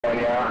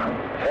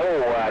California.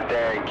 Hello out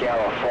there in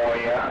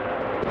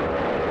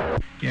California.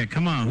 Yeah,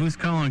 come on. Who's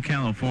calling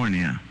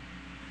California?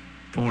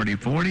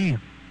 4040?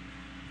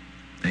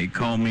 They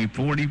call me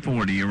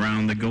 4040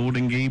 around the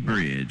Golden Gate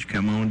Bridge.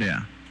 Come on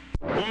down.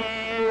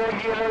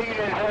 Yeah, good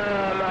evening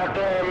time out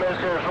there,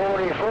 Mr.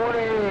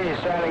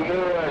 4040. Sounding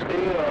good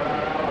still out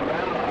of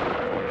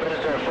Alabama.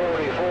 Mr.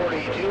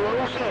 4040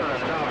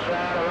 207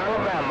 outside of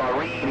Alabama.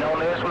 Reading on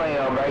this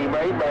mail,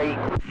 baby.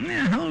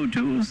 Yeah, hello,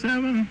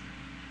 207.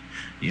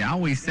 You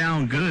always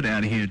sound good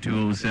out here,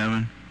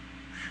 207.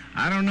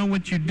 I don't know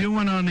what you're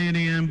doing on that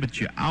end, but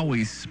you're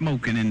always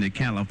smoking into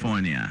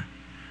California.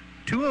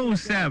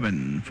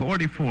 207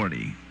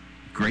 4040.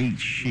 Great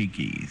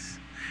shakies.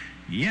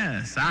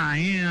 Yes, I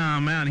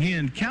am out here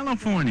in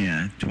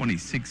California,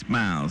 26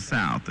 miles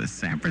south of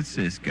San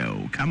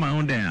Francisco. Come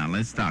on down.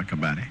 Let's talk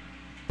about it.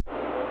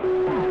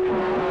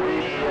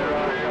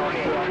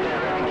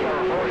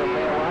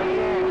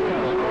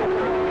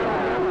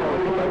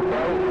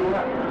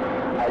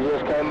 I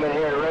just came in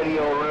here in the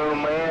radio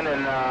room, man,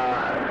 and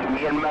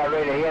getting about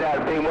ready to head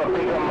out to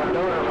pick up my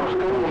daughter from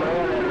school,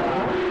 man, and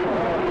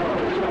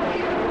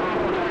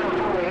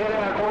head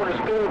out toward the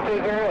school to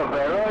pick her up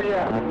there,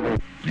 Roger.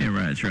 Yeah,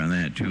 right, you're on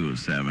that,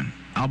 207.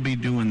 I'll be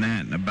doing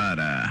that in about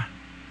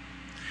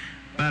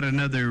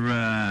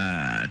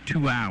another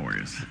 2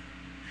 hours.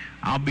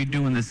 I'll be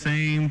doing the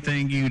same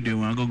thing you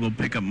do. I'll go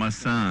pick up my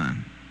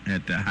son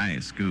at the high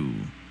school.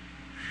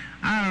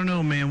 I don't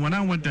know, man. When I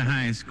went to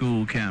high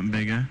school, Captain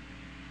Bigger,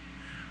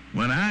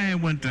 when I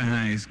went to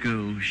high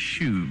school,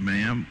 shoot,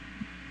 man,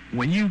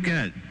 when you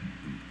got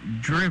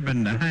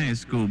driven to high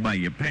school by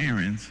your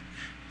parents,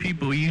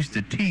 people used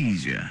to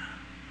tease you.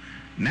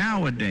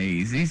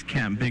 Nowadays, these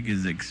Captain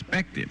Biggers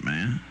expect it,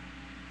 man.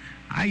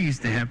 I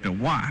used to have to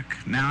walk.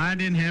 Now, I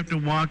didn't have to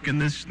walk in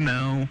the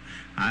snow.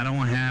 I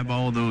don't have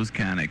all those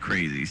kind of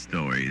crazy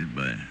stories,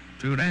 but,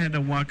 dude, I had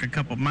to walk a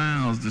couple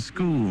miles to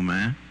school,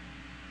 man.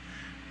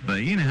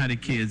 But you know how the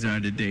kids are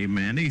today,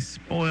 man. They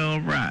spoil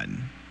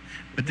rotten.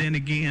 But then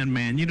again,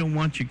 man, you don't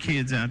want your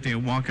kids out there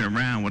walking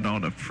around with all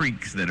the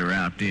freaks that are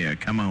out there.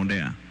 Come on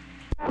down.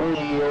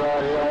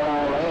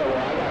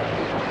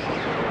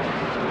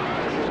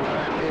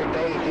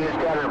 Just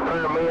got her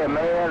permit,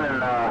 man,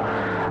 and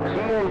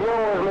she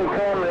enjoys me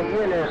coming to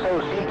get her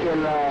so she can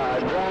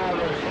drive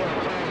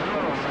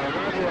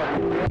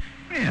herself.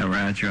 Yeah,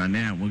 right, you're on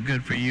that. Well,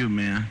 good for you,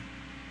 man.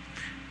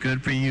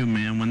 Good for you,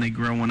 man, when they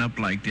growing up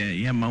like that.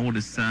 Yeah, my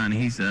oldest son,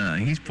 he's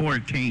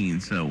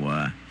 14,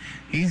 so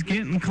he's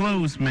getting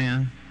close,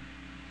 man.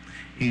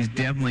 He's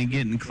definitely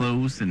getting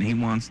close, and he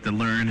wants to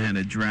learn how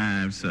to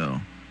drive, so,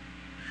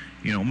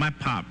 you know, my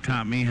pop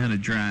taught me how to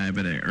drive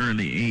at an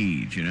early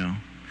age, you know.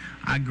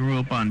 I grew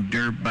up on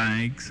dirt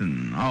bikes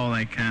and all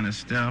that kind of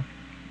stuff.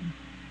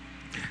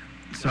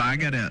 So I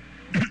gotta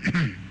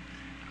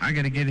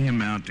get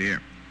him out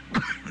there.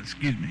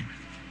 Excuse me.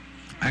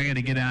 I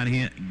gotta get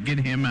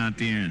him out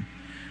there and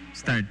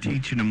start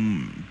teaching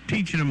him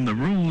the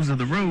rules of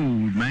the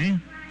road, man.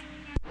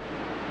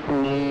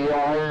 Yeah,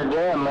 I heard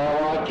that, man.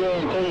 Well, I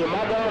can't tell you,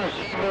 my daughter,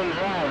 she's been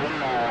driving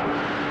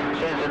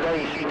since the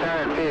day she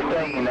turned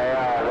 15.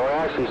 Well,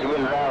 actually, she's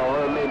been driving a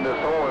little bit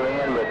before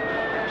then, but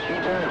she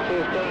turned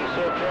 15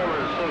 September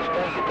the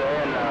 16th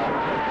there, and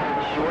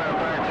she went up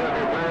there and took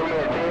her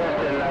permit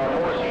test, and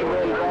boy, she's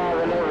been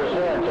driving ever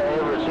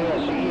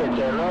since she hit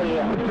there,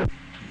 Roger.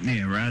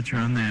 Yeah, right, you're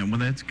on that. Well,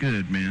 that's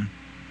good, man.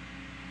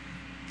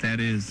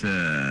 That is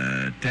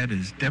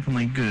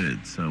definitely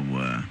good. So,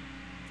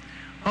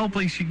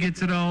 hopefully she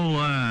gets it all.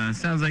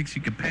 Sounds like she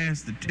could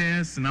pass the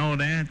test and all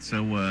that.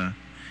 So,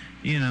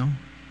 you know,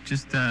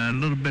 just a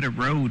little bit of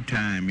road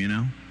time, you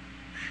know.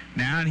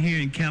 Now, out here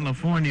in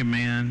California,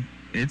 man,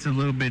 it's a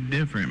little bit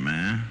different,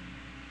 man.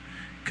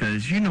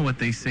 Because you know what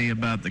they say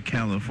about the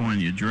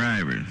California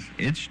drivers.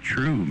 It's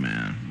true,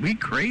 man. We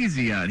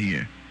crazy out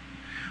here.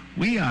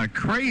 We are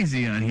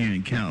crazy out here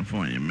in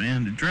California,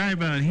 man. To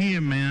drive out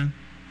here, man,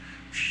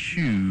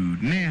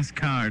 shoot,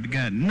 NASCAR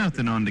got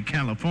nothing on the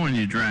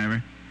California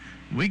driver.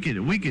 We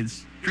could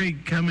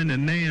straight come into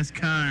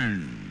NASCAR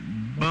and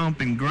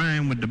bump and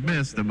grind with the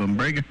best of them,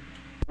 Breaker.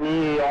 Yeah,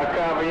 I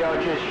copy y'all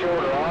just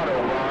short of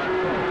Autobahn.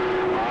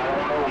 I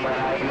don't know, man.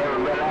 I ain't never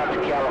been out to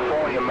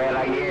California, man.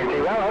 I guarantee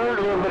you. I heard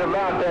a little bit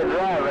about that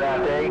driving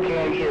out there. It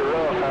can get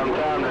rough from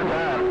time to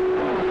time.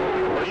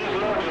 But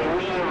just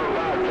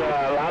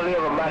luckily, I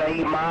live about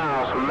 8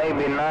 miles,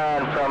 maybe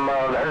 9 from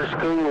her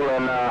school,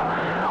 and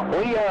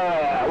we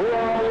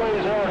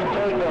always have to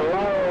take the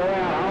long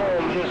route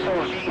home just so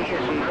she can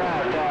get some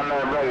drive time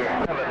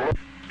there, brother.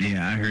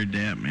 Yeah, I heard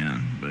that,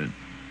 man. But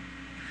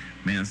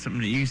man,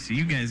 something that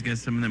you guys got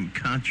some of them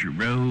country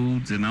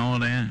roads and all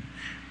that.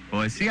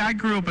 Boy, see, I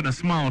grew up in a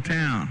small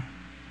town.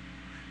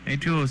 Hey,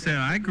 207,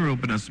 I grew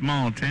up in a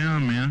small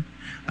town, man.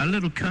 A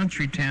little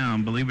country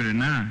town, believe it or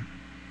not.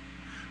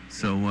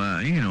 So,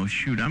 you know,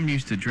 shoot, I'm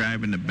used to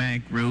driving the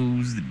back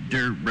roads, the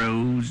dirt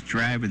roads,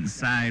 driving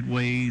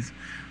sideways.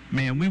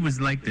 Man, we was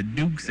like the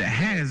Dukes of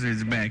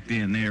Hazzards back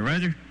then there,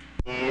 Roger.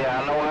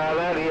 Yeah, I know how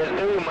that is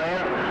too,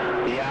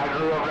 man. Yeah, I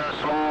grew up in a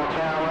small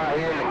town right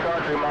here in the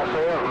country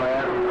myself, man.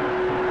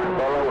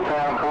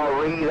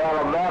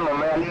 Alabama,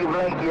 man. You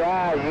blink your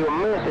eyes, you'll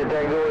miss it.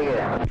 There go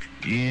ahead.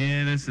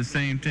 Yeah, that's the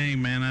same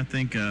thing, man. I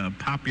think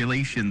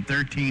population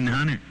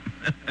 1,300.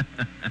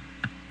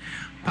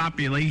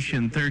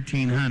 Population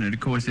 1,300. Of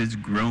course, it's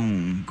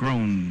grown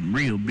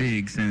real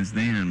big since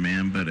then,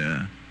 man. But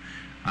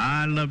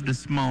I love the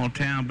small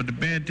town. But the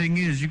bad thing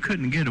is, you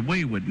couldn't get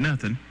away with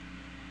nothing.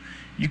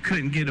 You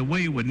couldn't get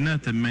away with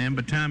nothing, man.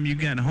 By the time you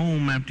got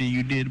home after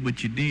you did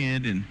what you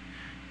did, and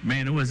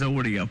man, it was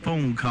already a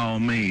phone call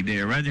made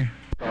there, Roger.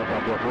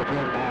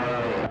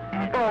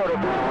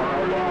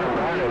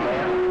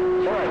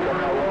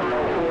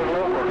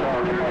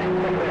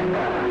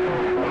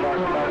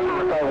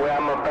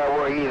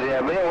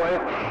 But anyway,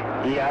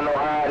 yeah, I know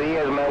how it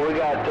is, man. We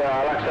got, like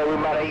I said, we're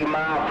about 8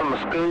 miles from the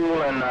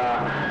school, and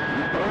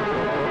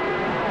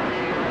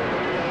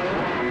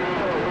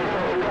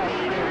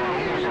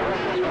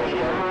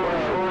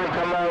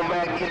come on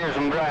back, get her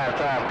some drive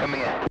time. Come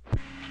in.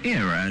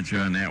 Yeah, Roger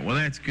on that. Well,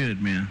 that's good,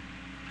 man.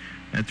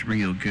 That's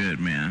real good,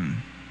 man.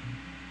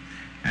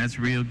 That's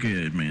real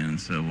good, man.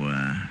 So,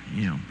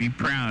 you know, be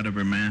proud of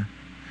her, man.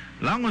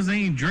 As long as they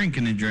ain't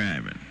drinking and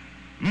driving.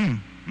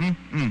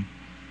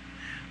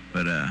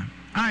 But, all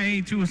right,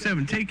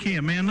 8207, take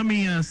care, man. Let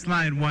me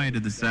slide wide to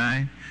the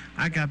side.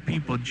 I got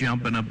people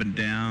jumping up and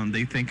down.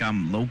 They think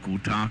I'm local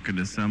talking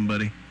to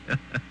somebody.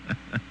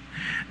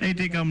 They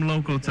think I'm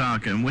local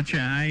talking, which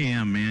I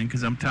am, man,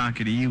 because I'm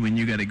talking to you and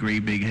you got a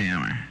great big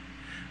hammer.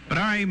 But,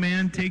 all right,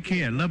 man, take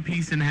care. Love,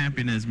 peace, and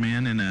happiness,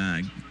 man,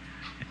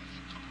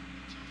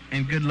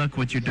 and good luck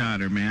with your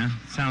daughter, man.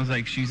 Sounds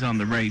like she's on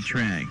the right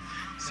track.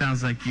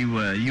 Sounds like you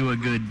a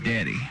good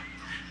daddy.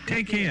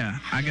 Take care.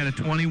 I got a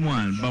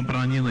 21. Bump it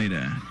on you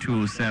later.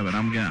 207.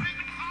 I'm gone.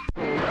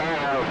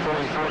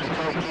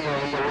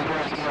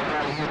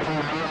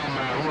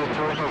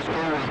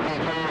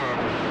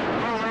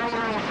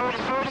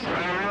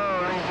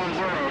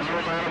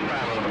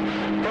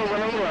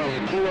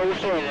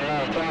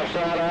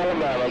 Southside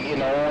Alabama,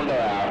 getting on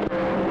down.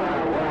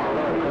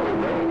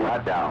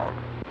 Right down.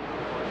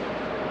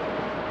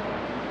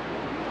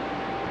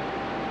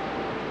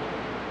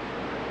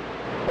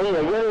 Hey,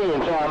 good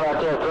evening time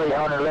out there,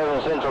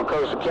 311 Central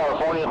Coast of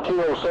California,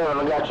 207.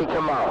 I got you,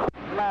 come on.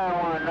 I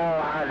want to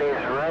know how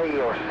this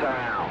radio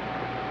sound.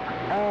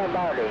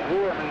 Everybody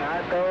hear me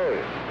out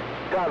there.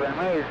 Stopping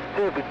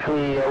Mississippi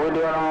tree. We're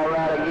doing all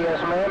right, I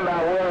guess, man.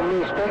 About what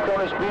we expect on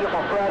this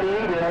beautiful Friday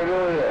evening. There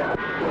go ahead.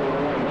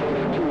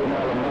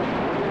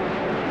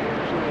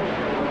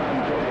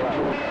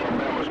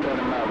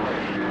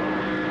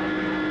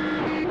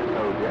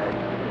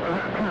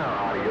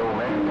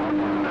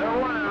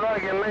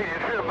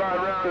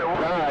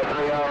 Alright,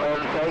 311,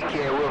 take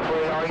care. We'll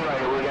play all you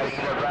later. We gotta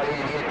get up right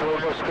here and get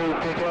towards the school,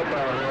 pick up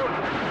down here.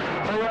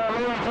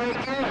 311, take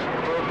care.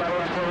 Everybody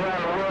else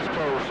around the West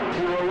Coast,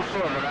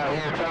 207 out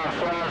here trying to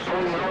fly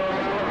sweet home.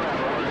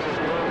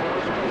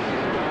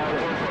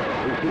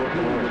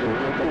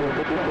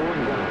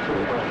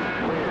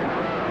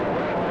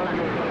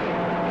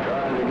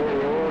 Trying to get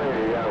you over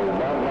here, yo.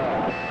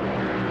 Bye-bye.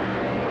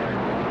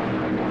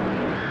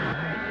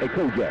 Hey,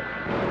 Kojak.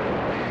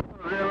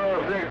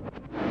 06.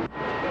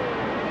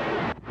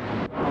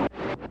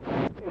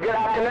 Good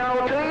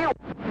afternoon to you.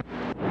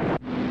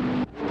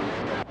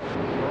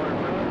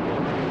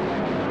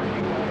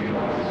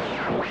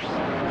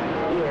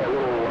 Yeah,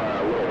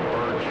 little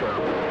bird chirp.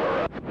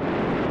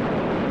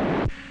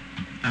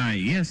 All right,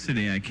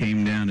 yesterday I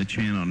came down to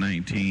Channel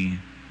 19,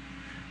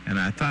 and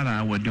I thought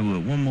I would do it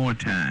one more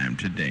time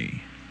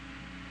today.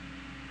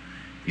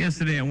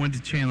 Yesterday I went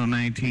to Channel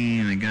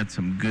 19 and got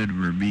some good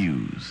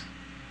reviews.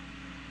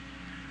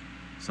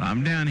 So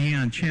I'm down here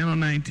on Channel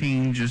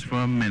 19 just for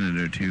a minute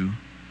or two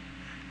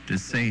to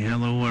say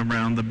hello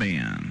around the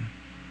band.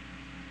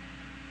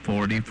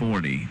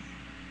 4040.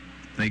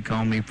 They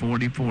call me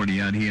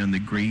 4040 out here in the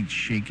great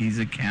Shakey's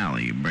of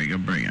Cali.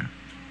 Bringer.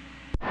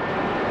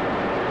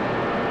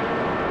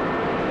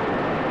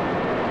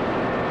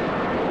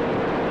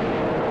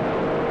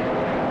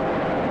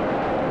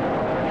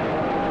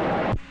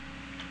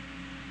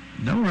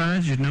 No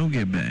Roger, no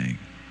get back.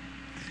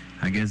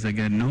 I guess I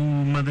got no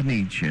Mother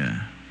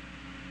Nature.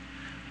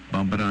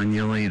 Bump it on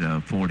you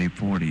later,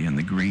 4040 in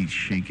the great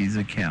Shakey's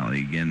of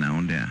Cali, getting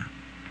on down.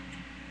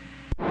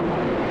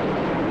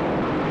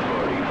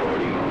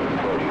 4040,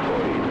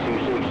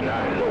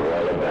 269, Lower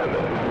Alabama.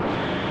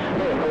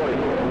 Yeah,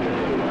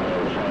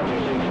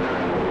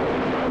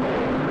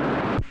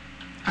 269.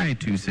 Hi,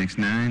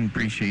 269.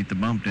 Appreciate the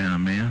bump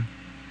down, man.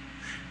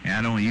 Yeah,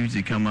 I don't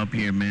usually come up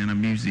here, man.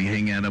 I'm usually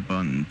hang out up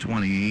on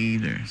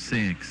 28 or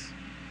 6.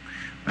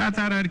 I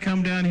thought I'd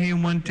come down here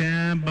one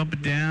time, bump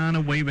it down,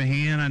 and wave a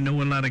hand. I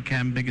know a lot of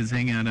cabin pickers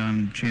hang out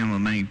on Channel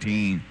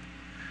 19.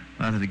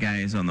 A lot of the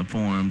guys on the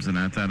forums, and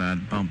I thought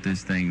I'd bump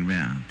this thing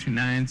down.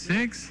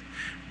 296.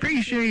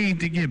 Appreciate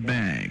the get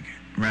back.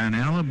 Around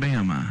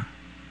Alabama.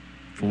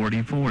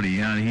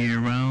 4040 out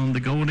here around the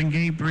Golden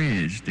Gate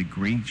Bridge. The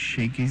great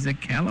Shakey's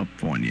of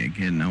California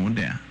getting on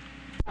down.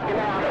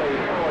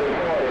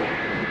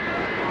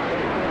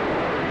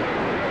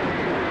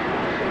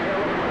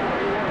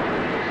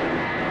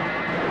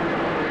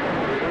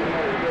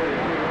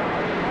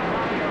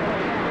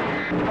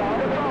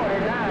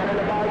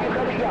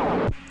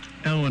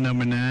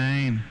 number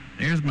 9.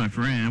 There's my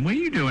friend. What are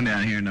you doing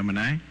down here, number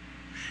 9?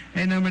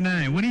 Hey, number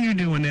 9, what are you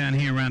doing down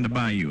here around the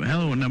bayou?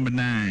 Hello, number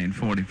 9,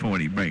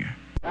 4040 Breaker.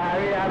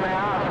 Yeah, man,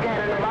 I was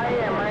scanning the bayou,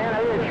 man.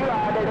 I heard you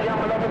out there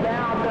jumping up and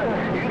down.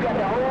 You got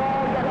the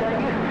whole,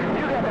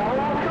 you got the whole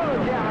color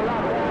jumping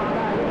up and down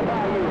out here in the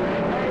bayou.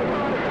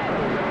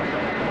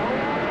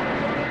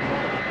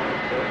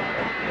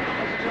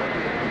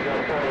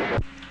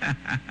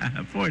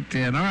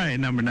 410. All right,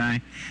 number 9.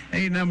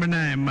 Hey, number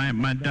 9,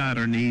 my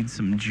daughter needs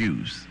some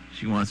juice.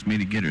 She wants me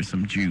to get her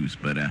some juice.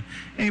 But,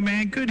 hey,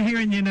 man, good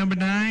hearing you, number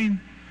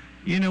 9.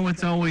 You know,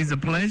 it's always a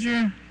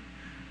pleasure.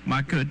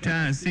 My good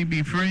time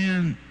CB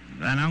friend.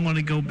 And I'm going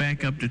to go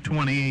back up to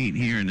 28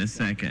 here in a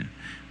second.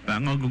 But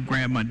I'm going to go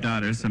grab my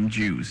daughter some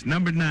juice.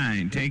 Number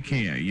 9, take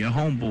care. Your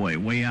homeboy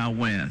way out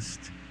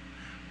west.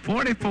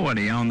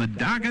 4040 on the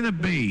dock of the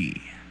bay.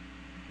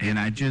 And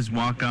I just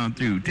walk on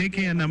through. Take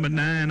care, number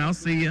 9. I'll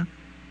see you.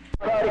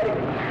 Hey,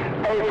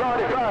 40,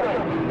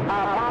 I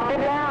popped it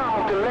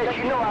down to let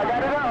you know I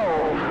got it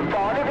all.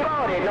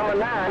 40, number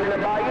 9 in the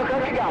bayou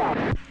country gone.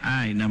 All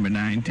right, number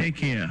 9, take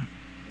care.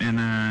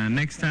 And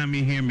next time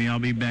you hear me, I'll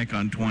be back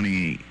on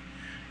 28.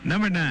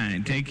 Number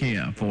 9, take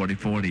care.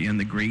 4040 in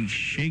the great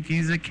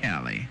Shakey's of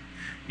Cali.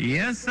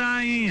 Yes,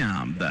 I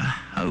am the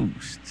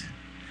host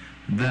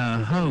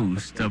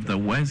of the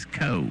West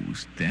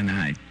Coast, and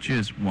I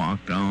just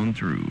walked on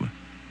through.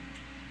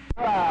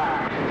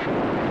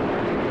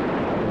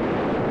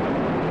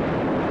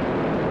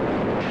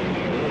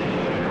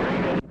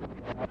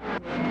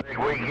 Big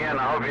weekend.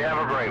 I hope you have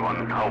a great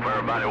one. Hope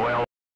everybody well.